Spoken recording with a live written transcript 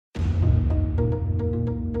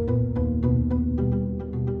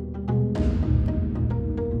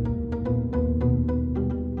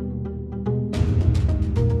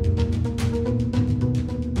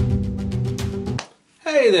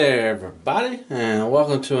Hey there, everybody, and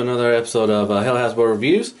welcome to another episode of Hell House Boy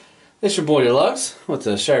Reviews. It's your boy Deluxe with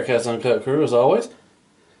the Sharecast Uncut crew, as always. If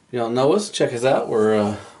you don't know us, check us out.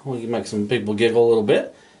 We can make some people giggle a little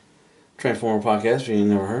bit. Transformer podcast, if you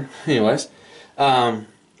never heard. Anyways,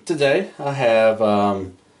 today I have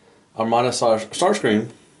Armada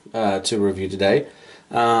Starscream to review today.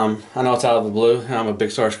 I know it's out of the blue. I'm a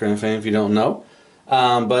big Starscream fan, if you don't know.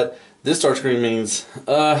 But this Starscream means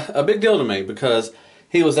a big deal to me because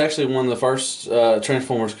he was actually one of the first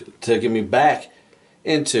Transformers to get me back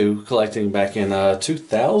into collecting back in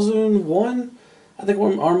 2001. I think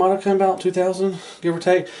when Armada came out, 2000, give or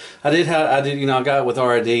take. I got it with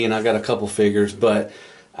RID and I got a couple figures, but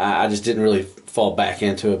I just didn't really fall back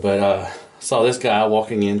into it. But saw this guy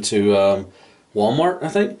walking into Walmart, I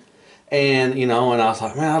think. And and I was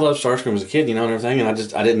like, man, I loved Starscream as a kid, and everything. And I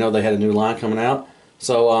didn't know they had a new line coming out.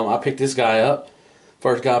 So I picked this guy up,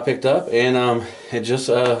 first guy I picked up, and it just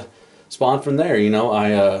spawned from there.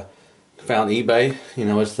 I found eBay,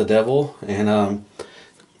 it's the devil, and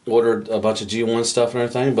ordered a bunch of G1 stuff and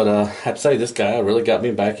everything. But I have to say, this guy really got me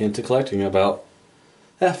back into collecting about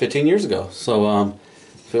 15 years ago. So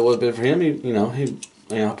if it would have been for him,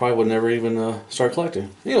 I probably would never even start collecting.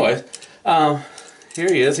 Anyways,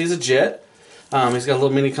 here he is. He's a jet. He's got a little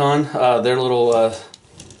Minicon. Their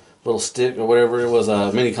little stick or whatever it was,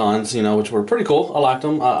 Minicons, which were pretty cool. I liked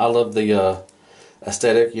them. I loved the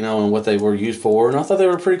aesthetic, and what they were used for. And I thought they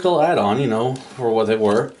were a pretty cool add-on, for what they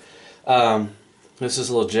were. This is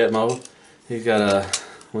a little jet mode. He's got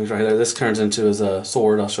wings right there. This turns into his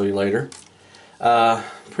sword. I'll show you later.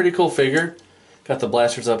 Pretty cool figure. Got the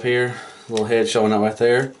blasters up here. Little head showing up right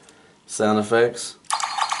there. Sound effects.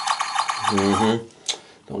 Don't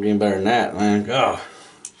get any better than that, man. Oh,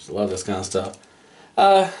 just love this kind of stuff.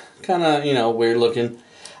 Kind of, weird looking.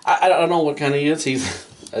 I don't know what kind he is. He's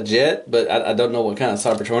a jet, but I don't know what kind of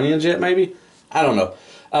Cybertronian jet, maybe. I don't know.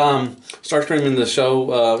 Starscream in the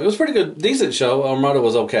show, it was a pretty good, decent show. Armada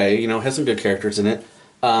was okay, had some good characters in it.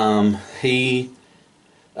 Megatron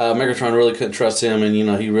really couldn't trust him, and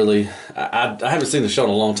he really, I haven't seen the show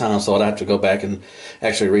in a long time, so I'd have to go back and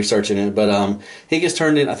actually researching it. But he gets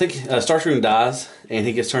turned in, I think Starscream dies, and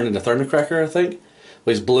he gets turned into Thundercracker, I think.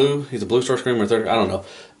 Well, he's blue. He's a blue Starscream or third. I don't know.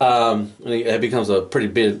 And he becomes a pretty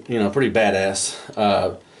big, pretty badass.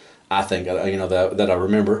 I think that I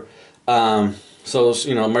remember. So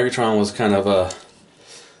Megatron was kind of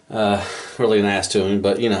really an ass to him,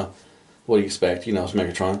 but what do you expect? It's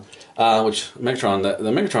Megatron. Which Megatron,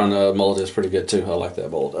 the Megatron mold is pretty good too. I like that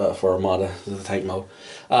mold for Armada, the tank mode.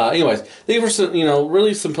 Anyways, these were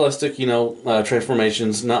really simplistic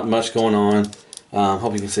transformations. Not much going on.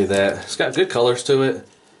 Hope you can see that. It's got good colors to it,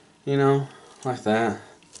 like that.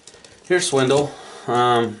 Here's Swindle.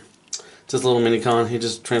 Just a little Minicon. He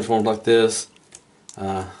just transformed like this.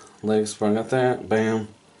 Legs sprung out there. Bam.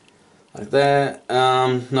 Like that.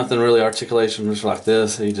 Nothing really articulation, just like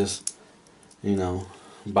this. He just,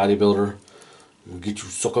 bodybuilder. Get you,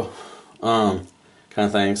 sucker. Kind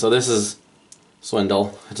of thing. So this is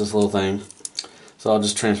Swindle. It's just a little thing. So I'll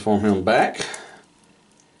just transform him back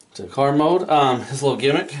to card mode. His little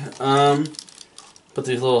gimmick. Put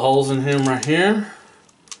these little holes in him right here.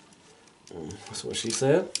 That's what she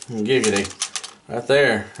said. Giggity. Right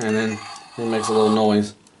there. And then he makes a little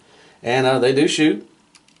noise. And they do shoot.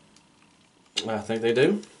 I think they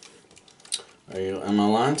do. Am I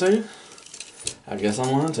lying to you? I guess I'm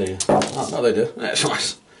lying to you. Oh, no, they do.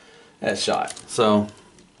 That's shot. So,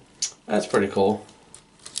 that's pretty cool.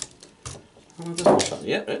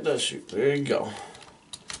 Yep, it does shoot. There you go.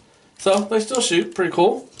 So they still shoot, pretty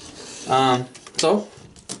cool. So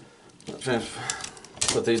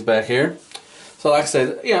put these back here. So like I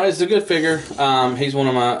said, it's a good figure. He's one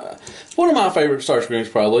of my favorite Starscreams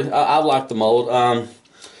probably. I like the mold.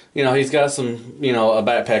 He's got some a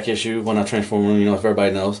backpack issue when I transform him. If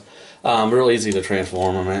everybody knows, real easy to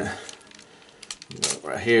transform him.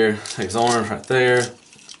 Right here, his arms right there,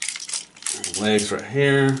 legs right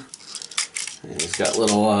here, and he's got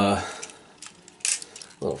little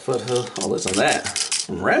foot hook. Oh, listen to that.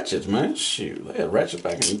 Some ratchets, man. Shoot. They had ratchets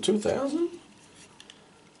back in 2000.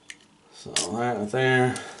 So that right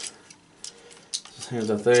there. His hands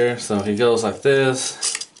up there. So he goes like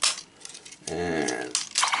this. And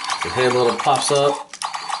the head little pops up.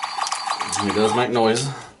 And he does make noise.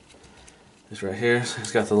 This right here. So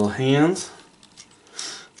he's got the little hands.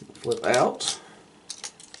 Flip out.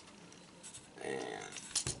 And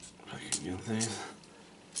if I can get these.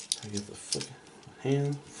 I get the foot.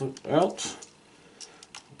 Hand, flip out.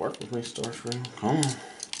 Work with me, Starscream. Come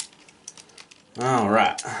on.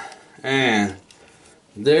 Alright. And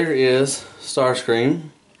there is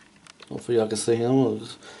Starscream Hopefully y'all can see him. We'll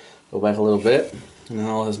just go back a little bit. And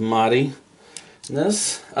all his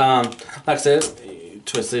mightiness. Like I said, you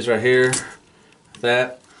twist these right here.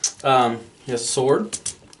 That. He has a sword.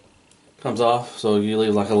 Comes off, so you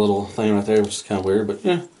leave like a little thing right there, which is kind of weird, but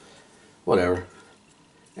yeah, whatever.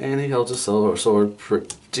 And he holds his sword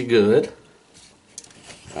pretty good.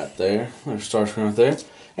 Right there. There's Starscream right there.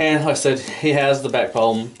 And like I said, he has the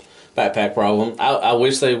backpack problem. I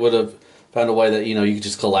wish they would have found a way that, you know, you could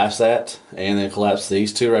just collapse that and then collapse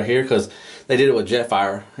these two right here, because they did it with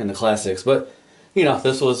Jetfire in the classics. But, you know,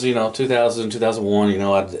 this was, you know, 2000, 2001, you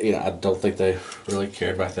know, I don't think they really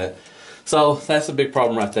cared about that. So that's a big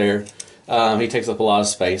problem right there. He takes up a lot of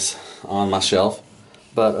space on my shelf.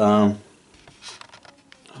 But, I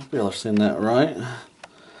hope y'all are seeing that right.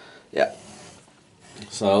 Yeah.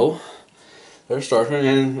 So, there's Starscream,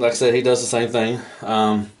 and like I said, he does the same thing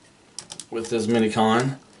with his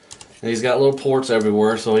Unicron. And he's got little ports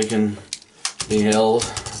everywhere, so he can be held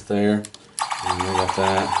there. And we got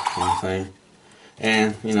that kind of thing.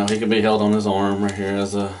 And, you know, he can be held on his arm right here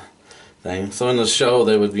as a thing. So in the show,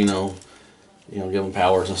 they would, you know, give him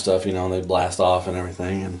powers and stuff, you know, and they'd blast off and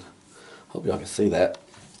everything. And hope y'all can see that.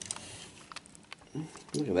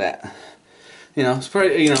 Look at that. You know, it's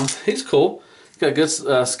pretty, you know, he's cool. He's got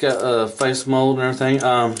good face mold and everything.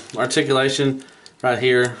 Articulation right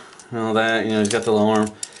here, you know, that, you know, he's got the little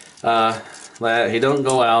arm. That he don't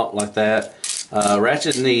go out like that.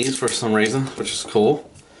 Ratchet knees for some reason, which is cool.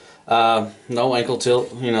 No ankle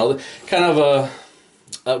tilt, you know, kind of a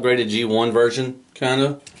upgraded G1 version, kind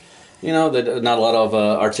of. You know, not a lot of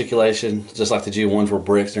articulation, just like the G1s were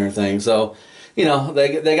bricks and everything. So, you know,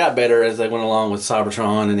 they got better as they went along with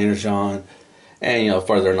Cybertron and Energon, and, you know,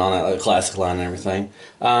 further on that classic line and everything.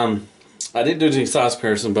 I didn't do any size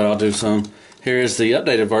comparison, but I'll do some. Here's the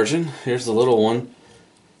updated version. Here's the little one,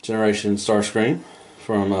 Generation Starscream,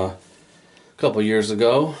 from a couple years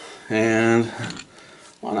ago. And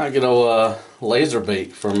why not get a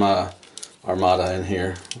Laserbeak from Armada in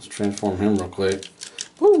here? Let's transform him real quick.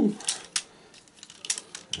 Woo!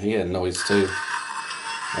 He had noise too.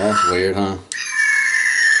 That's weird, huh?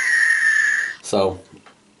 So,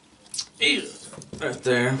 right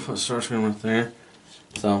there, put Starscream right there.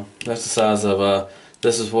 So, that's the size of,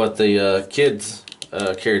 this is what the kids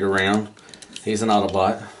carried around. He's an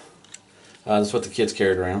Autobot. This is what the kids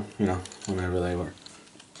carried around, you know, whenever they were,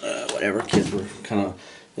 whatever. Kids were kind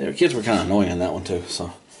of annoying in that one too.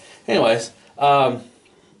 So, anyways,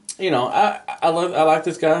 you know, I like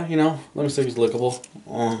this guy. You know, let me see if he's lickable.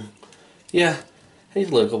 Yeah, he's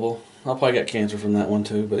lickable. I'll probably get cancer from that one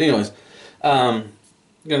too. But anyways,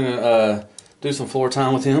 gonna do some floor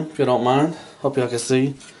time with him if you don't mind. Hope y'all can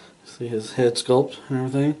see his head sculpt and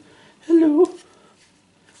everything. Hello.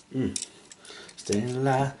 Staying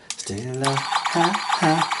alive, ha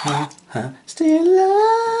ha ha ha, staying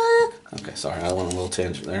alive. Okay, sorry, I went a little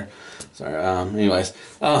tangent there. Sorry. Anyways,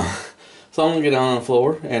 so I'm gonna get down on the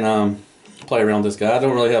floor and play around with this guy. I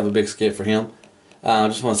don't really have a big skit for him. I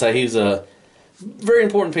just want to say he's a very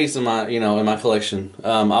important piece in my, in my collection.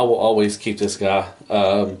 I will always keep this guy.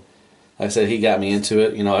 Like I said, he got me into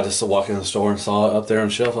it. You know, I just walked in the store and saw it up there on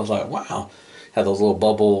the shelf. I was like, wow. Had those little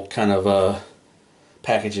bubble kind of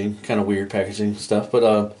packaging, kind of weird packaging stuff.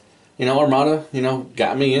 But you know, Armada,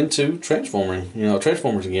 got me into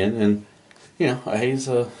Transformers again, and he's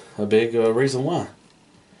a big reason why.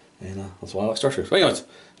 And that's why I like Starscream. So anyways, I'm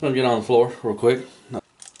gonna get on the floor real quick.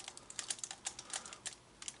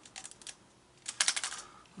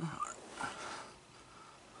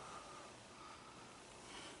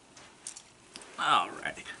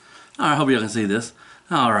 Alrighty. Alright, hope you can see this.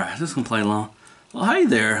 Alright, this is gonna play along. Well, hey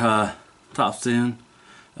there, Top Spin,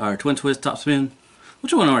 or Twin Twist, Top Spin.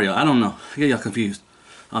 Which one are you? I don't know. I get y'all confused.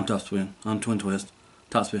 I'm Top Spin. I'm Twin Twist.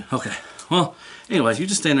 Top Spin. Okay. Well, anyways, you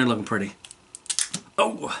just stand there looking pretty.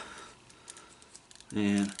 Oh!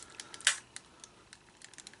 And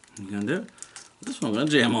you gonna do it? This one's gonna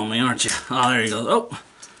jam on me, aren't you? Oh, there you go. Oh!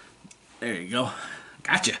 There you go.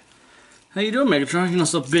 Gotcha. How you doing, Megatron? You're not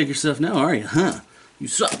so big yourself now, are you? Huh? You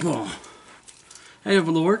suck. Oh. Hey,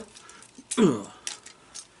 Overlord. Ugh.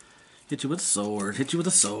 Hit you with a sword. Hit you with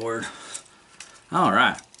a sword.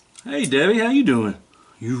 Alright. Hey, Debbie. How you doing?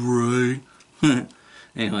 You right.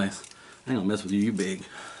 Anyways, I ain't gonna mess with you. You big.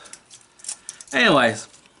 Anyways.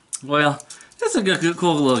 Well, this is a good,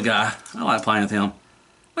 cool little guy. I like playing with him.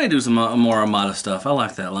 May do some more Armada stuff. I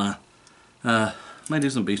like that line. May do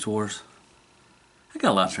some Beast Wars. I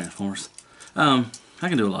got a lot of Transformers. I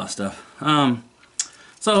can do a lot of stuff.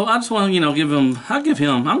 So I just want to, give him. I'm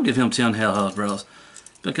gonna give him 10 Hell Bros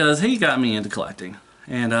because he got me into collecting,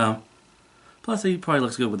 and plus he probably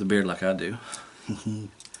looks good with the beard like I do.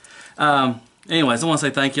 Anyways, I want to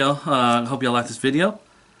say thank y'all. I hope y'all like this video.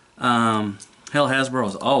 Hell Hasbro,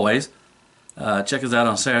 as always. Check us out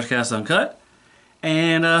on Starscast Uncut.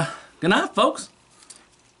 And good night, folks.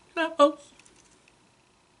 Good night, folks.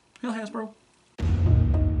 Hell Hasbro.